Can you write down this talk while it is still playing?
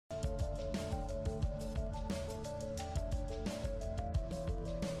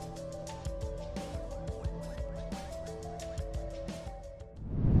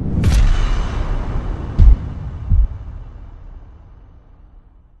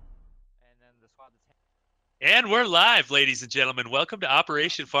And we're live, ladies and gentlemen. Welcome to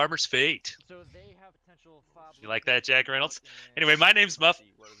Operation Farmer's Fate. You like that, Jack Reynolds? Anyway, my name's Muff.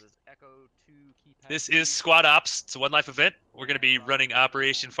 This is Squad Ops. It's a one-life event. We're going to be running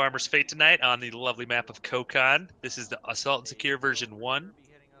Operation Farmer's Fate tonight on the lovely map of Kokon. This is the Assault and Secure version 1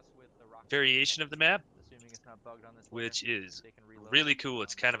 variation of the map, which is really cool.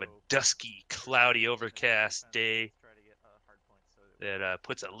 It's kind of a dusky, cloudy, overcast day that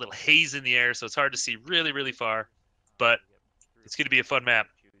puts a little haze in the air, so it's hard to see really, really far, but it's going to be a fun map.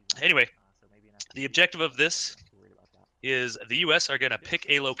 Anyway, the objective of this is the U.S. are going to pick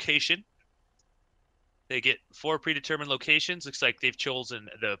a location. They get 4 predetermined locations. Looks like they've chosen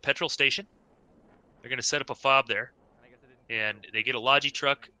the petrol station. They're going to set up a fob there, and they get a Logi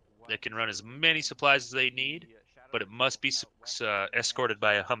truck that can run as many supplies as they need, but it must be escorted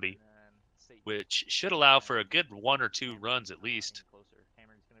by a Humvee, which should allow for a good 1 or 2 runs at least.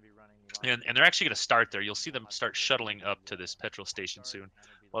 And they're actually going to start there. You'll see them start shuttling up to this petrol station soon,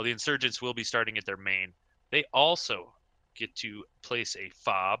 while the insurgents will be starting at their main. They also get to place a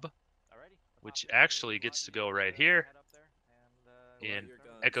fob, which actually gets to go right here in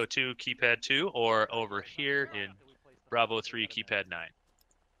Echo 2 keypad 2, or over here in Bravo 3 keypad 9.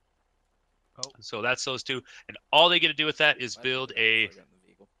 So that's those two, and all they get to do with that is build a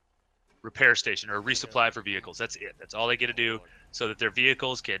repair station or resupply for vehicles. That's it. That's all they get to do, so that their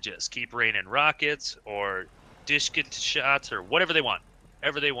vehicles can just keep raining rockets or dish get shots or whatever they want.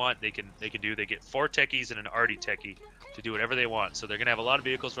 Whatever they want, they can do. They get 4 techies and an arty techie to do whatever they want. So they're gonna have a lot of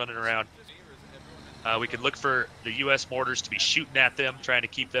vehicles running around. We can look for the U.S. mortars to be shooting at them, trying to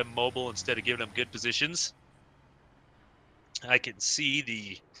keep them mobile instead of giving them good positions. I can see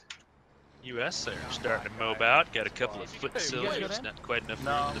the U.S. are starting to mob out. Got a couple of foot soldiers, not quite enough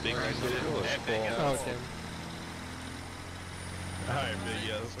room in the big right.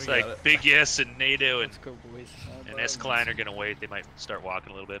 It's like Big Yes and NATO and S-Klein are gonna wait. They might start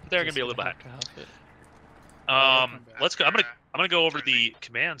walking a little bit, but they're gonna be a little behind. Let's go. I'm gonna go over the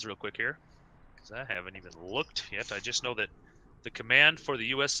commands real quick here, because I haven't even looked yet. I just know that the command for the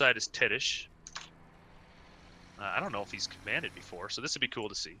U.S. side is Tedish. I don't know if he's commanded before, so this would be cool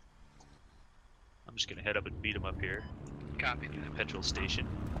to see. I'm just gonna head up and beat him up here. Copy. In the petrol station.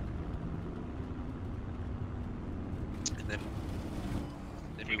 And then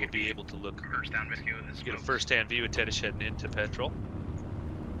we will be able to look, get a first-hand view of Tedish heading into petrol.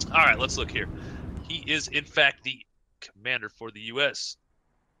 All right, let's look here. He is, in fact, the commander for the U.S.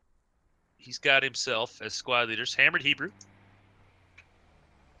 He's got himself as squad leaders Hammered Hebrew,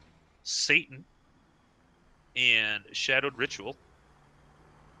 Satan, and Shadowed Ritual.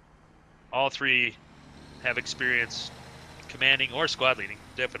 All 3 have experience commanding or squad leading.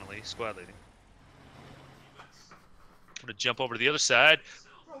 Definitely squad leading. I'm going to jump over to the other side,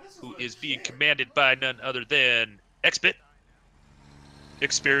 who is being commanded by none other than Xbit.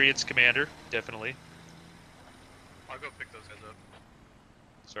 Experienced commander, definitely. I'll go pick those guys up.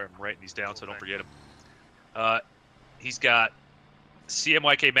 Sorry, I'm writing these down so I don't forget them. He's got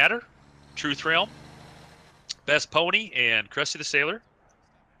CMYK Matter, Truth Realm, Best Pony, and Krusty the Sailor.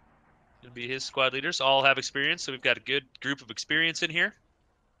 Gonna be his squad leaders. All have experience, so we've got a good group of experience in here.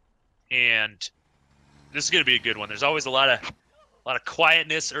 And this is gonna be a good one. There's always a lot of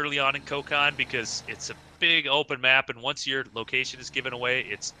quietness early on in Kokon because it's a big open map, and once your location is given away,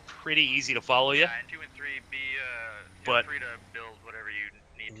 it's pretty easy to follow you. Yeah, and 2 and 3, feel free to build whatever you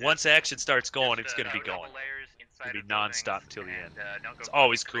need to. Once action starts going, it's gonna be going. It's gonna be non-stop until the end. It's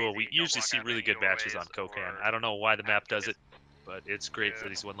always cool. We usually see really good matches on Kokon. I don't know why the map does it, but it's great for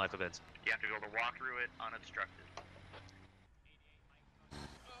these one-life events. You have to be able to walk through it unobstructed.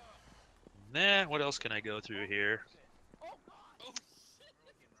 Nah, what else can I go through here? I'm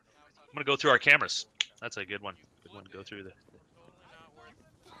gonna go through our cameras. That's a good one. Good one to go through.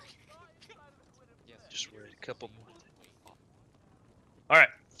 Just write a couple more. All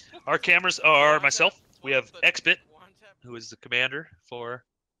right, our cameras are myself. We have Xbit, who is the commander for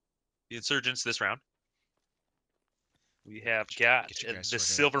the insurgents this round. We have got the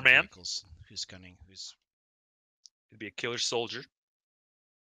Silverman, who's gunning, who's gonna be a killer soldier.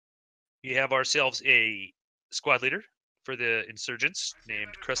 We have ourselves a squad leader for the insurgents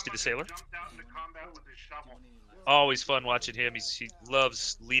named Krusty the Sailor. Always fun watching him. He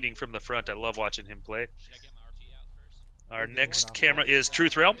loves leading from the front. I love watching him play. Our next camera is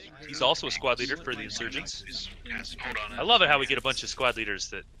Truth Realm. He's also a squad leader for the insurgents. I love it how we get a bunch of squad leaders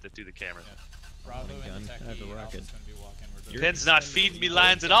that do the camera. gun. I have a rocket. Pen's not feeding me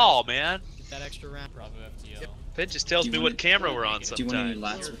lines at all, man. Get that extra round. Pen just tells me what camera we're on Do you want any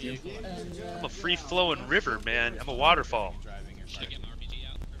sometimes. lats with you? I'm a free-flowing river, man. I'm a waterfall.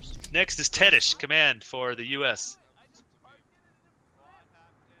 Next is Tedish, command for the U.S.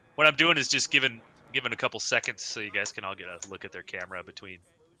 What I'm doing is just giving a couple seconds so you guys can all get a look at their camera between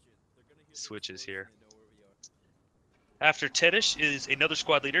switches here. After Tedish is another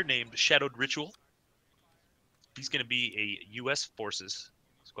squad leader named Shadowed Ritual. He's going to be a U.S. Forces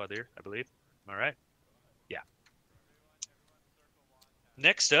squad leader, I believe. All right. Yeah.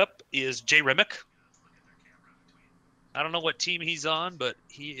 Next up is Jay Remick. I don't know what team he's on, but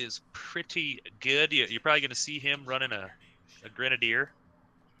he is pretty good. You're probably going to see him running a Grenadier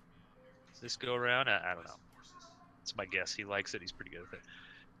this go around. I don't know. That's my guess. He likes it. He's pretty good with it.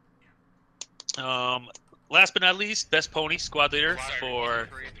 Last but not least, best pony squad leader for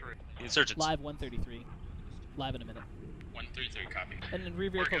the Insurgents. Live 133. Live in a minute. 133, copy. And then rear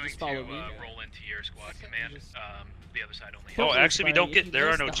We're vehicle going just follow to me. roll into your squad command. The other side only. Oh, actually, we don't get. There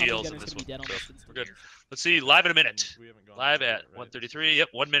are no GLs in this one. So we're good. Let's see. Live in a minute. Live at 133. Yep,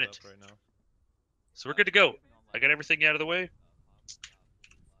 1 minute. So we're good to go. I got everything out of the way.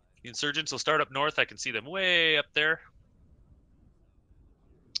 The Insurgents will start up north. I can see them way up there.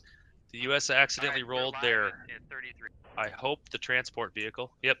 The U.S. accidentally rolled their, I hope, the transport vehicle.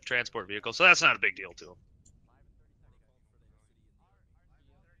 Yep, transport vehicle. So that's not a big deal to them.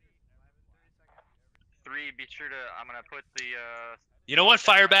 Be sure to. I'm gonna put the. You know what,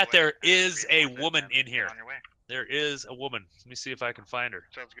 Firebat? There is a woman in here. There is a woman. Let me see if I can find her.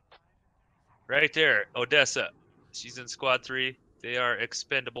 Sounds good. Right there, Odessa. She's in Squad 3. They are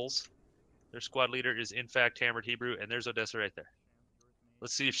expendables. Their squad leader is, in fact, Hammered Hebrew, and there's Odessa right there.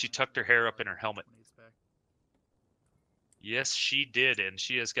 Let's see if she tucked her hair up in her helmet. Yes, she did, and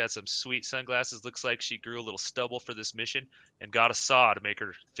she has got some sweet sunglasses. Looks like she grew a little stubble for this mission and got a saw to make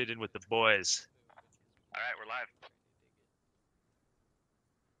her fit in with the boys. All right, we're live.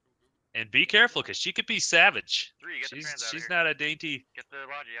 And be careful, because she could be savage. She's not a dainty, Get the Logi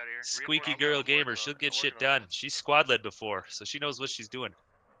out of here. squeaky girl gamer. She'll get shit done. She's squad led before, so she knows what she's doing.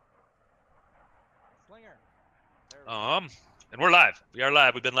 And we're live. We are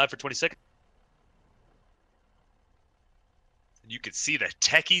live. We've been live for 20 seconds. And you can see the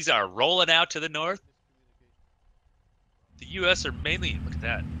techies are rolling out to the north. The U.S. are mainly, look at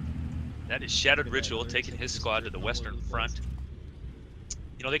that. That is Shadowed Ritual taking his squad to the western front.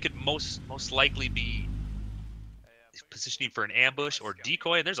 You know, they could most likely be positioning for an ambush or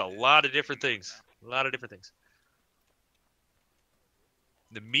decoy, and there's a lot of different things. A lot of different things.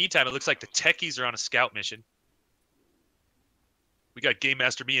 In the meantime, it looks like the techies are on a scout mission. We got Game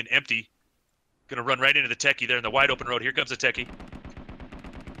Master Me and Empty. Gonna run right into the techie there in the wide open road. Here comes the techie.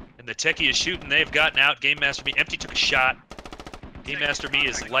 And the techie is shooting. They've gotten out. Game Master Me. Empty took a shot. Game Master Me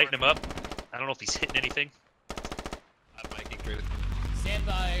is lighting him up. I don't know if he's hitting anything. Stand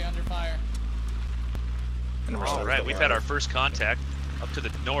by, under fire. All right, we've had our first contact up to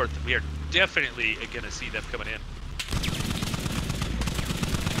the north. We are definitely going to see them coming in.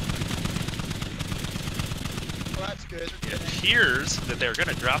 Well, that's good. It appears that they're going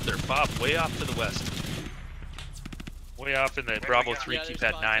to drop their fob way off to the west. Way off in the Bravo 3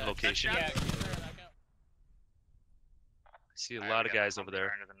 Keypad 9 location. I see a lot of guys over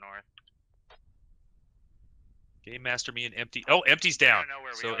there. Game Master Me and Empty. Oh, Empty's down.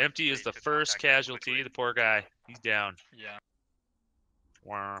 So Empty is the first casualty. The poor guy. He's down. Yeah.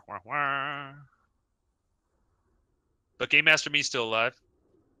 Wah, wah, wah. But Game Master Me's still alive.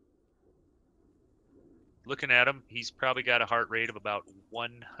 Looking at him, he's probably got a heart rate of about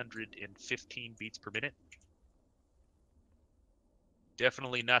 115 beats per minute.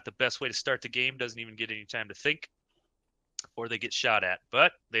 Definitely not the best way to start the game. Doesn't even get any time to think before they get shot at.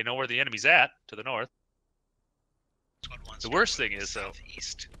 But they know where the enemy's at, to the north. The worst thing is, though,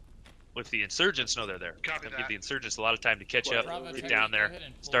 with the Insurgents know they're there. They'll give the Insurgents a lot of time to catch up, get down there,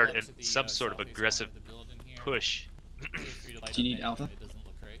 start some sort of aggressive push. Do you need Alpha?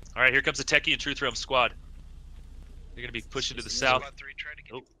 All right, here comes the Techie and Truth Realm squad. They're going to be pushing to the south.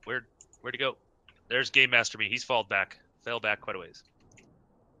 Oh, where'd he go? There's Game Master Me. He's fell back quite a ways.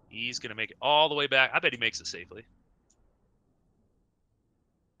 He's going to make it all the way back. I bet he makes it safely.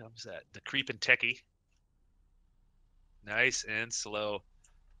 Comes that the creeping Techie. Nice and slow.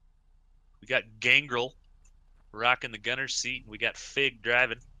 We got Gangrel rocking the gunner's seat, and we got Fig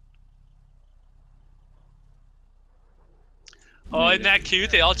driving. Oh, isn't that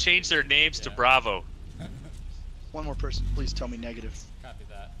cute? They all changed their names to Bravo. One more person, please tell me negative. Copy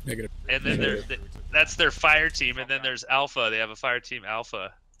that. Negative. And then that's their fire team, and then there's Alpha. They have a fire team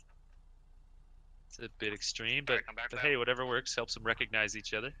Alpha. It's a bit extreme, but hey, whatever works helps them recognize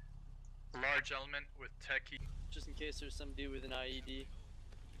each other. Large element with Techie. Just in case there's some dude with an IED.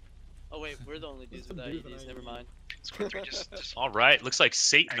 Oh wait, we're the only dudes with IEDs. Never mind. All right, looks like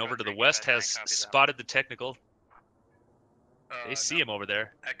Satan over to the west has spotted the technical. They see him over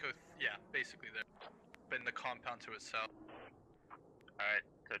there. Echo, yeah, basically there. But in the compound to itself. Alright,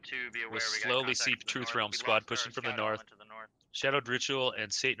 so 2, be aware We'll we got slowly contact see to the Truth north. Realm We squad lost our pushing from the scout north. element to the north. Shadowed Ritual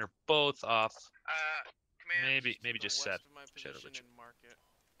and Satan are both off. Command, Maybe just set. Shadow Ritual.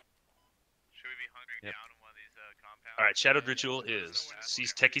 should we be hunkering Yep. down in one of these compounds? All right, Shadowed Ritual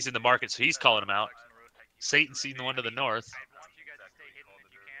sees techies in the market, so he's calling them out. Satan seen the one to the north. I want you guys to stay hidden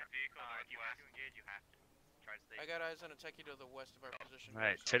if you can. Vehicle if you have to engage, you have to. Try to stay I got eyes on a techie to the west of our position. All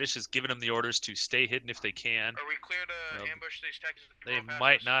right, Tedish is giving them the orders to stay hidden if they can. Are we clear to Well, ambush these techies? They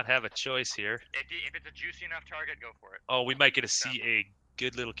might not have a choice here. If it's a juicy enough target, go for it. Oh, we might get to see a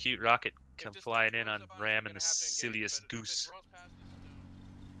good little cute rocket come flying in on Ram and the silliest goose.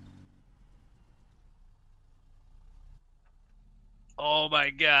 Oh my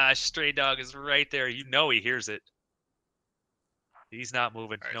gosh, Stray Dog is right there. You know he hears it. He's not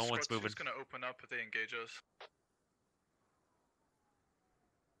moving. Alright, No one's squad moving. two's gonna open up if they engage us.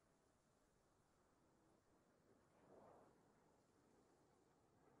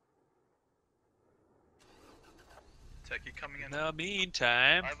 Techie coming In in. the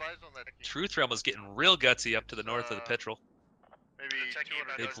meantime, I've eyes on that techie. Truth Realm is getting real gutsy up to the north of the petrol. Maybe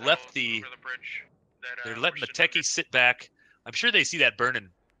They've left the. They're letting the techies sit back. I'm sure they see that burning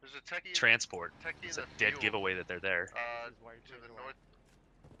There's a techie transport. techie It's in a the dead field, giveaway that they're there. to the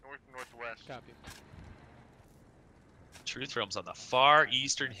northwest. Copy. Truth Realm's on the far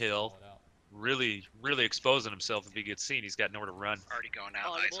eastern hill, really exposing himself if he gets seen. He's got nowhere to run. Already going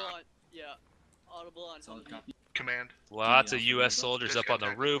out. Audible on. Yeah. Audible on. Solid copy. Command. Lots of U.S. soldiers up on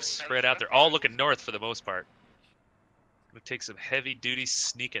the roofs, spread out. They're all looking north for the most part. It'll take some heavy-duty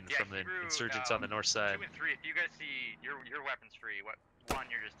sneaking from the insurgents on the north side. 2 and 3, if you guys see your weapons free, one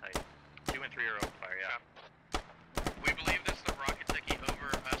you're just tight. 2 and 3 are open fire, yeah. We believe this is the rocket techie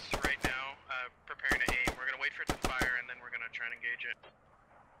over us right now, preparing to aim. We're gonna wait for it to fire, and then we're gonna try and engage it.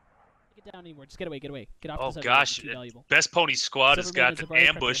 Get down anymore. Just get away. Get away. Get off Oh the side. gosh, Too valuable. Best Pony Squad has Silverman got is a an bright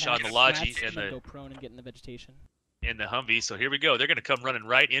ambush front on the that has Logi scratch and go the prone and get in the vegetation. Humvee. So here we go. They're going to come running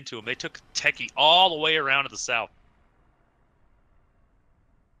right into him. They took Techie all the way around to the south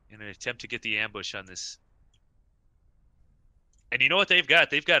in an attempt to get the ambush on this. And you know what they've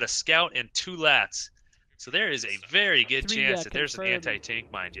got? They've got a scout and 2 lats. So there is a very good chance that there's an anti-tank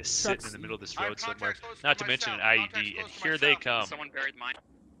mine just sitting in the middle of this road somewhere. Not to mention an IED. And here they come. Someone buried mine.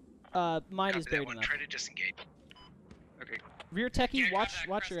 Mine is buried in that. Try to disengage. Okay. Rear techie,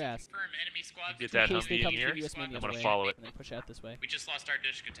 watch your ass. Enemy squad. Get In that case they Humvee come in through here. US main the I'm other going to way, follow it. and then push out this way. We just lost our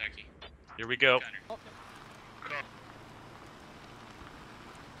dish, Kentucky. Here we go.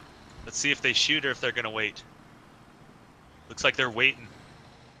 Let's see if they shoot or if they're going to wait. Looks like they're waiting.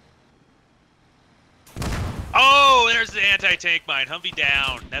 Oh, there's the anti-tank mine. Humvee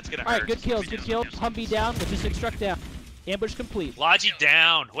down. That's going to hurt. Alright, good kills, good kill. Humvee down, logistics struck down. Ambush complete. Logi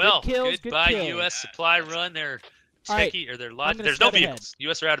down. Well, kills, good goodbye kills. U.S. supply run. Their Alright, techie or their I'm Logi. gonna There's no step ahead. vehicles.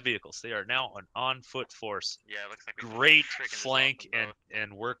 U.S. are out of vehicles. They are now an on-foot force. Yeah, it looks like we Great tricking this flank off them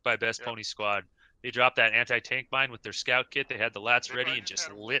and work by Best Yep. Pony Squad. They dropped that anti-tank mine with their scout kit. They had the lats They ready probably and just just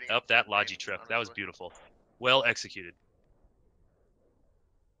had 'em lit waiting up that for Logi flames, truck. That was honestly. beautiful. Well executed.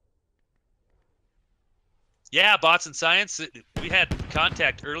 Yeah, bots and science. We had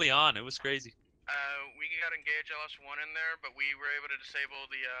contact early on. It was crazy. We got engage LS1 in there, but we were able to disable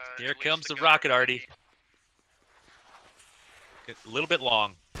the. Here at least comes the gunner rocket, Artie. techie. A little bit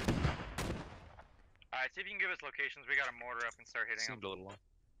long. Alright, see if you can give us locations. We got a mortar up and start hitting them. Seemed a little long.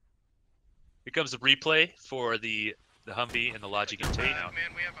 Here comes the replay for the Humvee and the Logi and Tate. Man,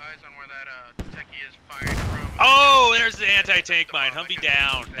 we have eyes on where that techie is firing from. Oh, there's the anti-tank mine. Humvee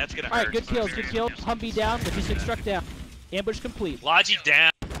down. That's gonna Alright, hurt. good kills, good kills. Humvee down, logistics struck down. Ambush complete. Logi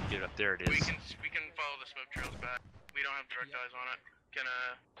down. Get up there. It We is. can follow the smoke trails back. We don't have direct eyes on it. Can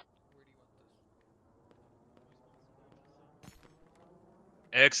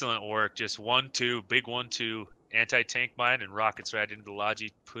Excellent work. Just 1-2, big 1-2. Anti-tank mine and rockets right into the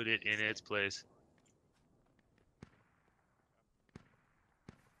Logi. Put it in its place.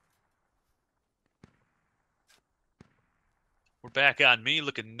 We're back on me,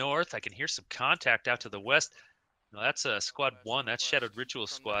 looking north. I can hear some contact out to the west. No, that's squad 1. That's Shadowed Ritual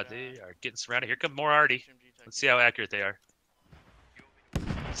squad. They are getting surrounded. Here come more Artie. Let's see how accurate they are.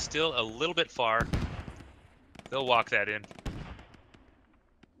 Still a little bit far. They'll walk that in.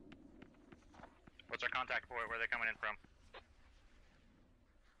 What's our contact for it? Where are they coming in from?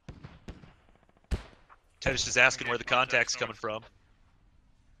 Tedish is asking where the contact's coming from.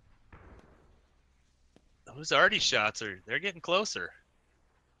 Those Artie shots they're getting closer.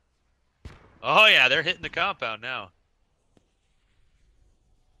 Oh yeah, they're hitting the compound now.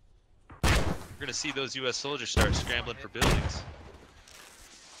 We're gonna see those U.S. soldiers start scrambling for buildings.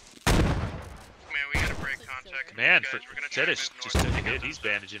 Man, we gotta break contact. Command Guys, for we're gonna try to Tedish move just north took a to take hit. out He's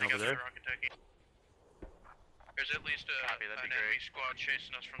those, bandaging take over out that there. rocket techie. There's at least Copy, that'd an be enemy great. squad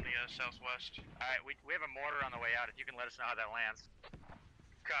chasing us from the southwest. Alright, we have a mortar on the way out. If you can let us know how that lands.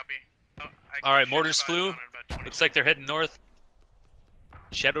 Copy. Oh, All right, should mortars have eyes flew. on it about 20 Looks like they're heading north.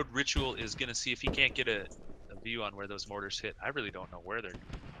 Shadowed Ritual is gonna see if he can't get a view on where those mortars hit. I really don't know where they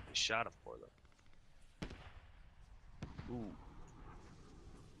shot them for though. Ooh.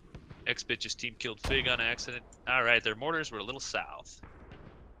 X-Bit just team killed Fig on accident. All right, their mortars were a little south.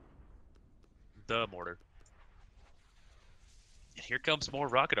 The mortar. And here comes more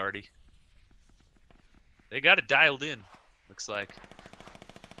rocket arty. They got it dialed in, looks like.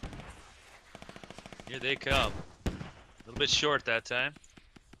 Here they come. A little bit short that time.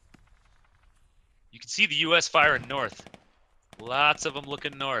 You can see the U.S. firing north. Lots of them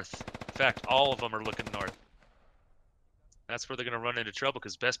looking north. In fact, all of them are looking north. That's where they're going to run into trouble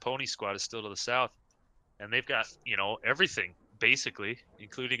because Best Pony Squad is still to the south. And they've got, you know, everything, basically,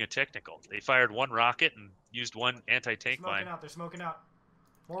 including a technical. They fired one rocket and used one anti-tank mine. They're smoking out.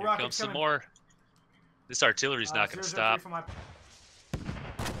 More Here rockets comes some coming. more. This artillery's not going to 003 stop. for my...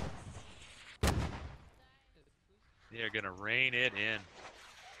 They're going to rain it in.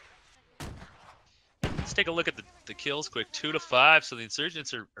 Let's take a look at the kills quick. 2 to 5, so the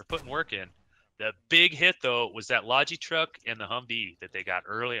insurgents are putting work in. The big hit, though, was that Logi truck and the Humvee that they got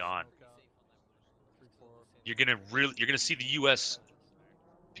early on. You're gonna see the U.S.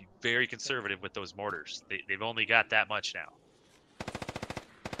 be very conservative with those mortars. They've only got that much now.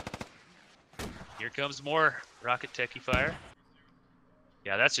 Here comes more rocket techie fire.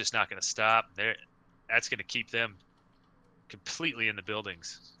 Yeah, that's just not gonna stop. That's gonna keep them completely in the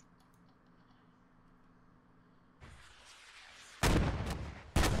buildings.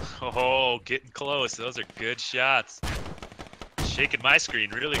 Oh, getting close. Those are good shots. Shaking my screen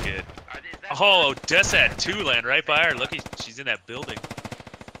really good. Oh, Odessa had 2 land right by her. Look, she's in that building.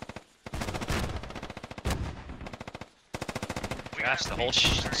 Gosh, the whole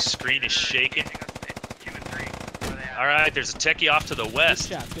screen is shaking. All right, there's a techie off to the west.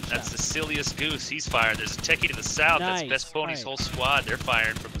 Good shot. That's the silliest goose. He's firing. There's a techie to the south. Nice. That's Best Pony's Right. whole squad. They're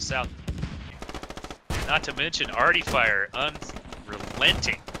firing from the south. Not to mention Artie fire,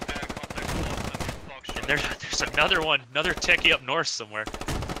 unrelenting. And there's another one, another techie up north somewhere.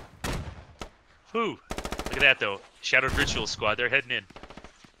 Whew. Look at that though. Shadowed Ritual squad, they're heading in.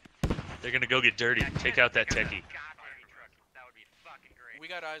 They're gonna go get dirty. Take out that techie. We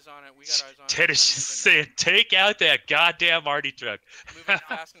got eyes on it. We got eyes on it. Ted is just saying, take out that goddamn Artie truck. Moving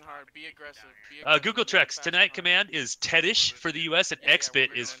fast and hard. Be aggressive. Be aggressive. Google Treks, tonight command is Tedish for the US and X-Bit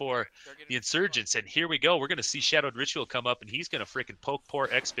is for the insurgents. And here we go. We're going to see Shadowed Ritual come up and he's going to freaking poke poor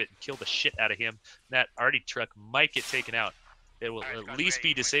X-Bit and kill the shit out of him. That Artie truck might get taken out. It will at least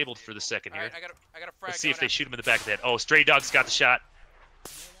be disabled for the second here. I got a frag. Let's see if they shoot him in the back of the head. Oh, Stray Dog's got the shot.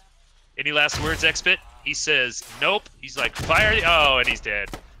 Any last words, X-Bit? He says, nope. He's like, fire the... Oh, and he's dead.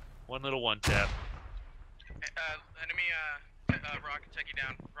 One little one tap. Enemy rocket techie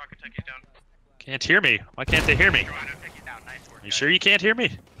down. Rocket techie's down. Can't hear me. Why can't they hear me? You sure you can't hear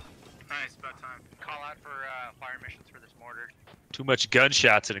me? Nice, about time. Call out for fire missions for this mortar. Too much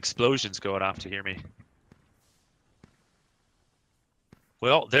gunshots and explosions going off to hear me.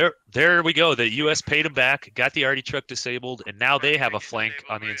 Well, there we go. The U.S. paid them back, got the Artie truck disabled, and now they have a flank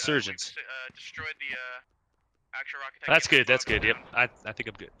on the insurgents. Destroyed the actual rocket techie. That's good. That's good. Yep. I think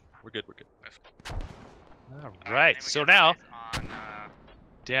I'm good. We're good. We're good. All right. So now,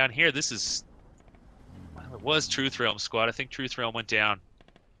 down here, this is... Well, it was Truth Realm squad. I think Truth Realm went down.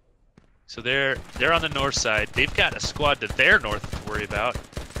 So they're on the north side. They've got a squad to their north to worry about.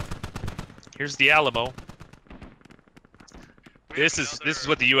 Here's the Alamo. This is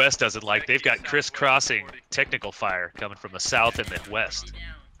what the U.S. doesn't like. They've got crisscrossing technical fire coming from the south and the west.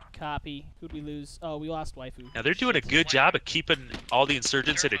 Copy. Who'd we lose? Oh, we lost Waifu. Now they're doing a good job of keeping all the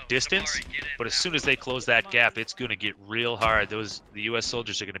insurgents at a distance, but as soon as they close that gap, it's going to get real hard. The U.S.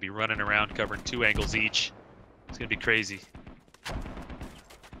 soldiers are going to be running around covering 2 angles each. It's going to be crazy.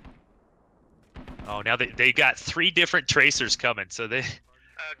 Oh, now they got 3 different tracers coming, so they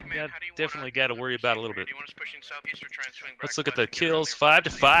definitely got to worry about a little bit. Let's look at the kills. 5 to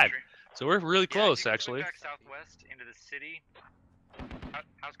 5. So we're really close, actually. Southwest into the city.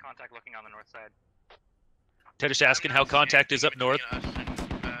 How's contact looking on the north side? Tedish asking how contact is up north. And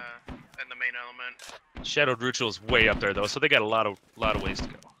the main element. Shadowed Ritual's way up there though, so they got a lot of ways to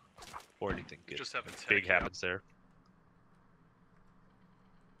go before anything good, Just have a big tech out. happens there.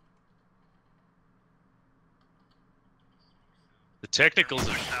 technicals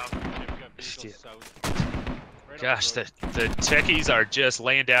are... Gosh, the techies are just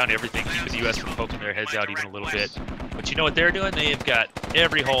laying down everything, keeping the US from poking their heads out even a little bit. But you know what they're doing? They have got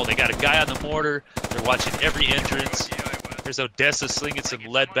every hole. They got a guy on the mortar. They're watching every entrance. There's Odessa slinging some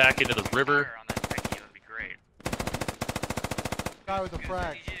lead back into the river. Guy with the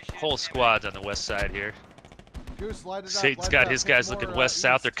frag. Whole squad's on the west side here. Goose, light it up. Satan's light it got up. his Hit guys more, looking west,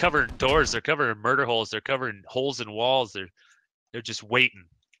 south. east. They're covering doors. They're covering murder holes. They're covering holes in walls. They're just waiting.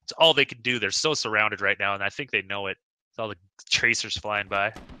 It's all they can do. They're so surrounded right now, and I think they know it. It's all the tracers flying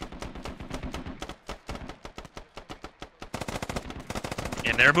by.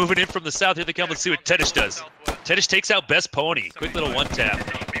 And they're moving in from the south. Here they come. Let's see what Tedish does. Tedish takes out Best Pony. Quick little one tap.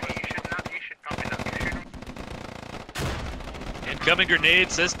 Incoming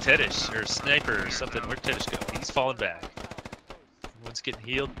grenade, says Tedish, or sniper or something. Where'd Tedish go? He's falling back. One's getting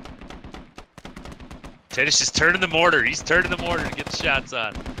healed. Tedish is turning the mortar. He's turning the mortar to get the shots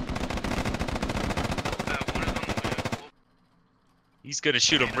on. He's going to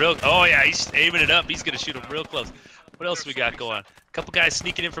shoot him real... Oh, yeah, he's aiming it up. He's going to shoot him real close. What else we got going? A couple guys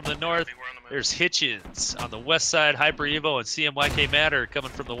sneaking in from the north. There's Hitchens on the west side. Hyper Evo and CMYK Matter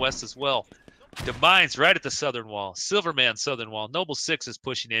coming from the west as well. Demines right at the southern wall. Silverman southern wall. Noble 6 is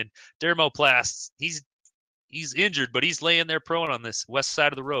pushing in. Dermoplast, he's injured, but he's laying there prone on this west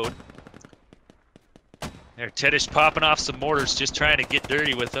side of the road. There, Tedish popping off some mortars, just trying to get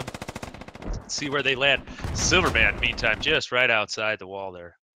dirty with them. Let's see where they land. Silverman, meantime, just right outside the wall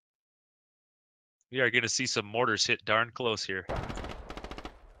there. We are going to see some mortars hit darn close here.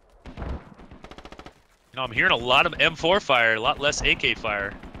 You know, I'm hearing a lot of M4 fire, a lot less AK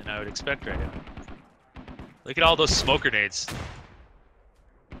fire than I would expect right now. Look at all those smoke grenades.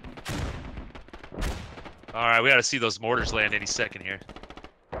 All right, we got to see those mortars land any second here.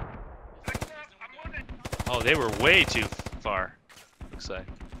 Oh, they were way too far, looks like.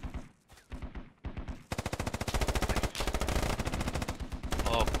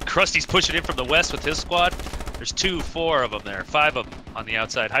 Oh, Krusty's pushing in from the west with his squad. There's 4 of them there, 5 of them on the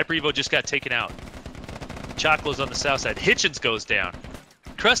outside. Hyper Evo just got taken out. Chocolo's on the south side. Hitchens goes down.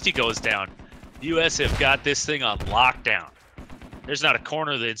 Krusty goes down. The U.S. have got this thing on lockdown. There's not a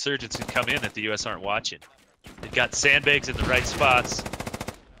corner the insurgents can come in that the U.S. aren't watching. They've got sandbags in the right spots.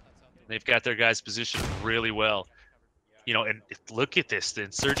 They've got their guys positioned really well. You know, and look at this. The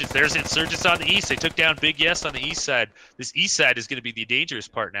insurgents, there's insurgents on the east. They took down Big Yes on the east side. This east side is going to be the dangerous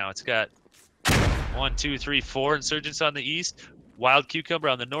part now. It's got 1, 2, 3, 4 insurgents on the east. Wild Cucumber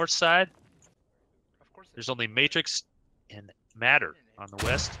on the north side. There's only Matrix and Matter on the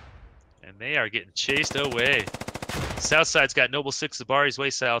west. And they are getting chased away. South side's got Noble 6 Zabari's way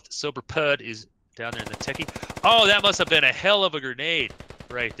south. Sober Pud is down there in the techie. Oh, that must have been a hell of a grenade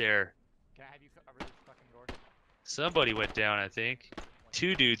right there. Somebody went down, I think.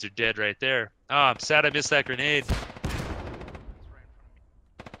 2 dudes are dead right there. Oh, I'm sad I missed that grenade.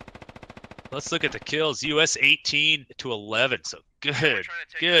 Let's look at the kills. US 18 to 11. So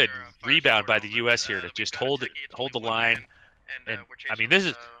good rebound by the US here to just hold the line. And I mean, this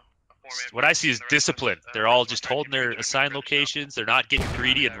is what I see is discipline. They're all just holding their assigned locations. They're not getting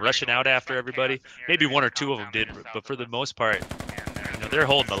greedy and rushing out after everybody. Maybe 1 or 2 of them did, but for the most part, you know, they're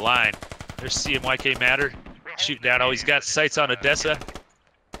holding the line. There's CMYK Matter shooting down. Oh, he's got sights on Odessa.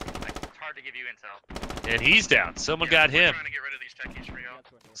 It's hard to give you intel. And he's down. Someone got him.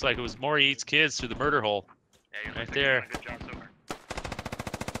 Looks like it was Maury Eats Kids through the murder hole. Right there.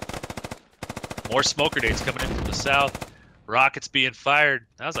 More smoke grenades coming in from the south. Rockets being fired.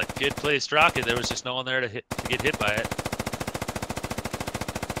 That was a good placed rocket. There was just no one there to get hit by it.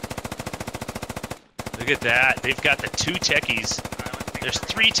 Look at that. They've got the 2 techies. There's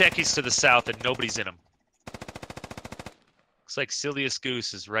 3 techies to the south and nobody's in them. Looks like Silius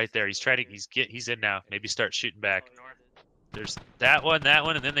Goose is right there. He's trying to. He's in now. Maybe start shooting back. There's that one,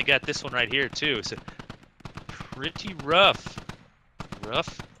 and then they got this one right here too. So pretty rough.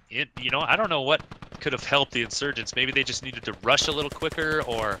 You know, I don't know what could have helped the insurgents. Maybe they just needed to rush a little quicker,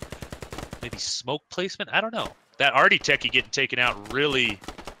 or maybe smoke placement. I don't know. That Artie techie getting taken out really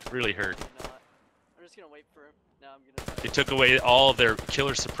hurt. I'm just gonna wait for him. Now I'm gonna. They took away all of their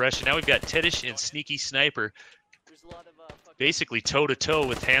killer suppression. Now we've got Tedish and Sneaky Sniper. There's a lot of Basically toe-to-toe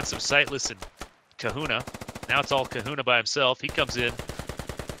with Handsome Sightless and Kahuna. Now it's all Kahuna by himself. He comes in.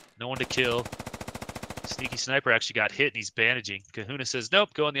 No one to kill. Sneaky Sniper actually got hit and he's bandaging. Kahuna says,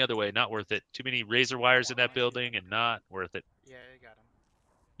 nope, going the other way. Not worth it. Too many razor wires in that building and not worth it. Yeah, you got him.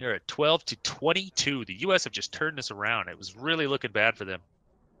 You're at 12 to 22. The U.S. have just turned this around. It was really looking bad for them.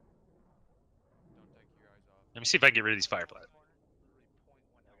 Let me see if I can get rid of these fireflies.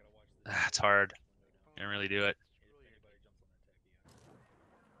 It's hard. Can't really do it.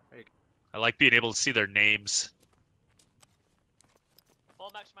 I like being able to see their names.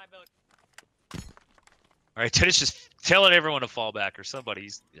 Fall back to my boat. All right, Tennis just telling everyone to fall back or somebody.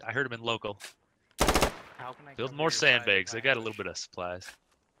 I heard him in local. How can I Build cover more your side of sandbags. the They got a ambush? little bit of supplies.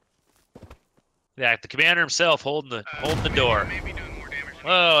 Yeah, the commander himself holding the door. Maybe doing more damage than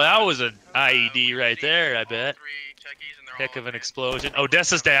Whoa, that was an IED we've right seen there, I all bet. 3 techies, and they're Heck all of an advanced. explosion.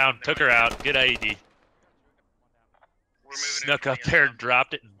 Odessa's down. Took her out. Good IED. We're moving in Snuck from up the there inside. and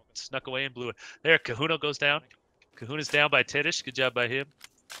dropped it and snuck away and blew it. There, Kahuna goes down. Kahuna's down by Tedish. Good job by him.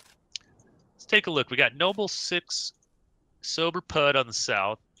 Let's take a look. We got Noble 6, Sober Pud on the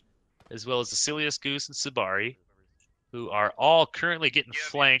south, as well as Asilius Goose and Sabari, who are all currently getting You have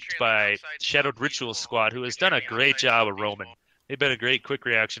flanked infantry on the by outside Shadowed southeast Ritual wall. Squad, who has Infantry done a on the great outside job of southeast roaming. wall. They've been a great quick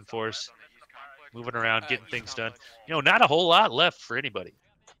reaction for us, moving around, getting things done. You know, not a whole lot left for anybody.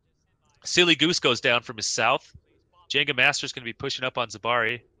 Silly Goose goes down from his south. Jenga Master's going to be pushing up on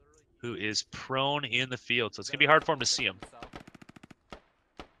Zabari, who is prone in the field, so it's going to be hard for him to see him.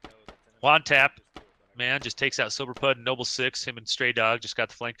 Juan Tap, man, just takes out Sober Pud and Noble 6. Him and Stray Dog just got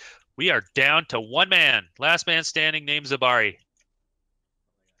the flank. We are down to one man. Last man standing, named Zabari.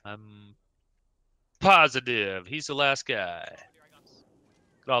 I'm positive he's the last guy.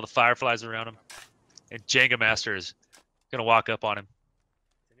 Look at all the fireflies around him. And Jenga Master is going to walk up on him.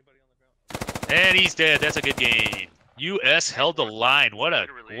 And he's dead. That's a good game. U.S. held the line. What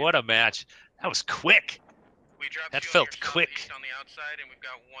a match. That was quick. We dropped That two on felt your quick. southeast on the outside, and we've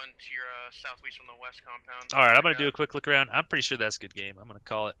got one to your southwest on the west compound. All right, I'm going to do a quick look around. I'm pretty sure that's a good game. I'm going to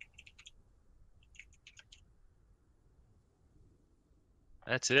call it.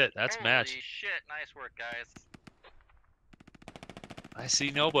 That's it. That's Holy match. shit, nice work, guys. I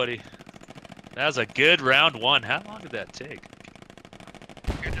see nobody. That was a good round one. How long did that take?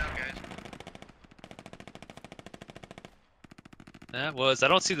 Good job, guys. That was, I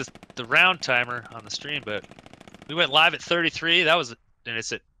don't see the round timer on the stream, but we went live at 33. That was, and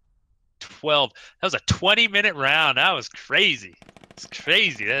it's at 12. That was a 20-minute round. That was crazy. It's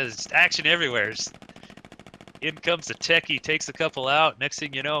crazy. That is just action everywhere. Just in comes the techie, takes a couple out. Next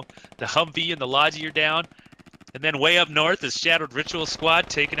thing you know, the Humvee and the Logi are down. And then way up north is Shadowed Ritual Squad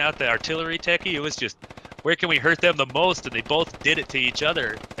taking out the artillery techie. It was just, where can we hurt them the most? And they both did it to each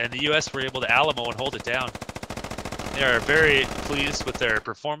other. And the U.S. were able to Alamo and hold it down. They are very pleased with their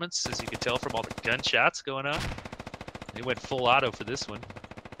performance, as you can tell from all the gunshots going on. They went full auto for this one.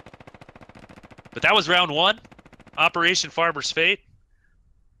 But that was round one, Operation Farmer's Fate.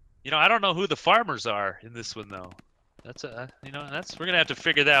 You know, I don't know who the farmers are in this one, though. That's we're gonna have to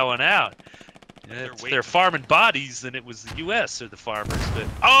figure that one out. If they're farming bodies, then it was the U.S. or the farmers. But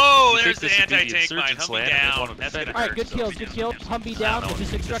Oh, I there's think the this would be the anti-tank mine. insurgents' Humvee land, and they down. want to That's defend gonna it. All right, hurt. good So kills, if good you kills. just- Humvee I down, don't know.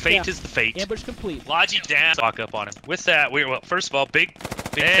 just The extract fate down. is the fate. Ambush complete. Logi down. Walk up on him. With that, well, first of all, big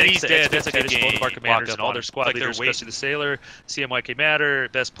and thanks he's to dead. Expert That's a good Tedish, game. both of our commanders Walk and up all on their him. squad Like leaders, they're Crusty the Sailor, CMYK Matter,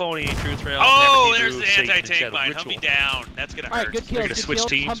 Best Pony, Truth Realm. Oh, Hammer there's Hebrew, the Satan, and anti-tank Shadow mine. Ritual. Humvee down. That's gonna All right, hurt. good We're kills, gonna good switch kills.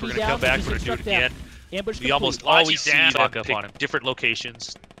 teams. Humvee We're gonna down, come back. just We're gonna do it extract down. again. Ambush We complete. almost always Logi's see down. walk up Pick on him. Different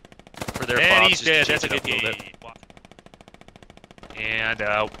locations for their And fobs, he's just to dead. change That's a it up good little game. bit. And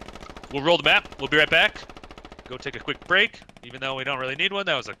we'll roll the map. We'll be right back. Go take a quick break, even though we don't really need one.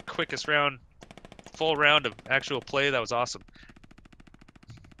 That was the quickest round, full round of actual play. That was awesome.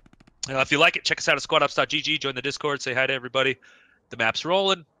 If you like it, check us out at squadops.gg. Join the Discord. Say hi to everybody. The map's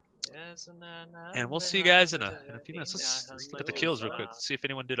rolling. And we'll see you guys in a few minutes. Let's look at the kills real quick. Let's see if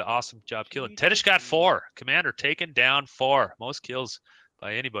anyone did an awesome job killing. Tedish got 4. Commander taken down 4. Most kills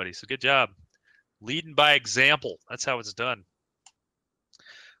by anybody. So good job. Leading by example. That's how it's done.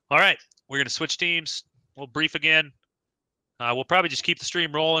 All right. We're going to switch teams. We'll brief again. We'll probably just keep the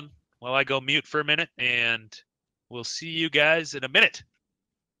stream rolling while I go mute for a minute. And we'll see you guys in a minute.